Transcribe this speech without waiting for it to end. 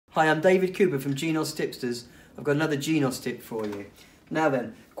Hi, I'm David Cooper from Genos Tipsters. I've got another Genos tip for you. Now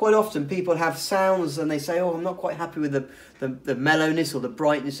then, quite often people have sounds and they say, oh, I'm not quite happy with the mellowness or the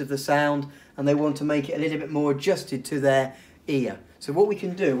brightness of the sound, and they want to make it a little bit more adjusted to their ear. So what we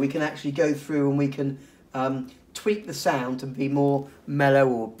can do, we can actually go through and we can tweak the sound to be more mellow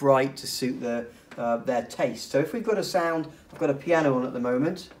or bright to suit their taste. So if we've got a sound, I've got a piano on at the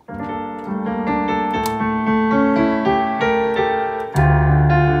moment.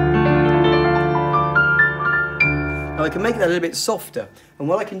 Now I can make that a little bit softer, and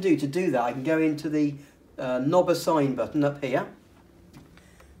what I can do to do that, I can go into the knob assign button up here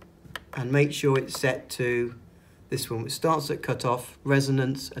and make sure it's set to this one, which starts at cutoff,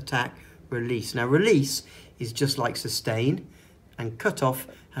 resonance, attack, release. Now release is just like sustain, and cutoff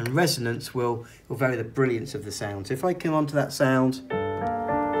and resonance will vary the brilliance of the sound. So if I come onto that sound,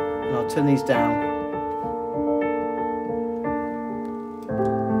 and I'll turn these down.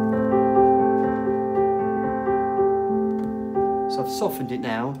 So I've softened it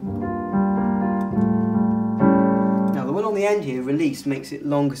now. Now the one on the end here, release, makes it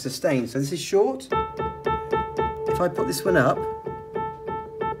longer sustain. So this is short. If I put this one up,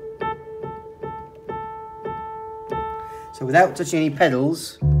 so without touching any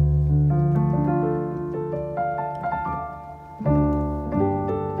pedals,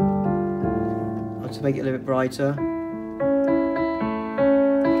 I'll just make it a little bit brighter.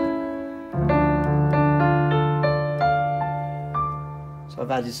 So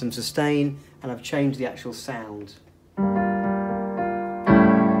I've added some sustain and I've changed the actual sound.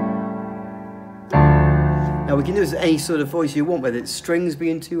 Now we can do this with any sort of voice you want, whether it's strings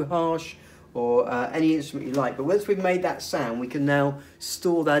being too harsh or any instrument you like. But once we've made that sound, we can now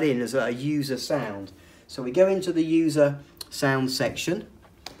store that in as a user sound. So we go into the user sound section.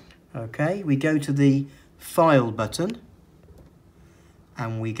 Okay, we go to the file button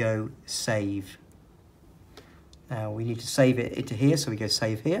and we go save. Now we need to save it into here, so we go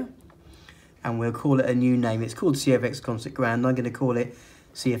save here, and we'll call it a new name. It's called CFX Concert Grand. I'm going to call it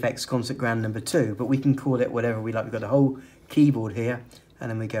CFX Concert Grand number 2, but we can call it whatever we like. We've got a whole keyboard here,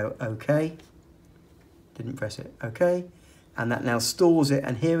 and then we go OK. Didn't press it. OK, and that now stores it,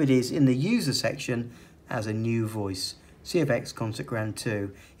 and here it is in the user section as a new voice. CFX Concert Grand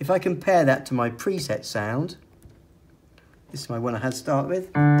 2. If I compare that to my preset sound, this is my one I had to start with.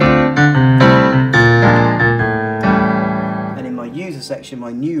 And in my user section,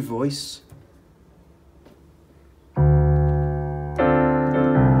 my new voice.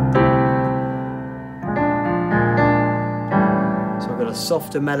 So I've got a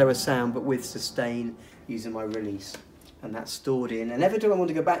softer, mellower sound, but with sustain using my release. And that's stored in. And every time I want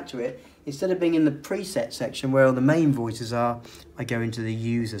to go back to it, instead of being in the preset section where all the main voices are, I go into the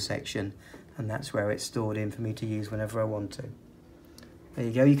user section, and that's where it's stored in for me to use whenever I want to. There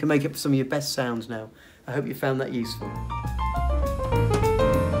you go, you can make up some of your best sounds now. I hope you found that useful.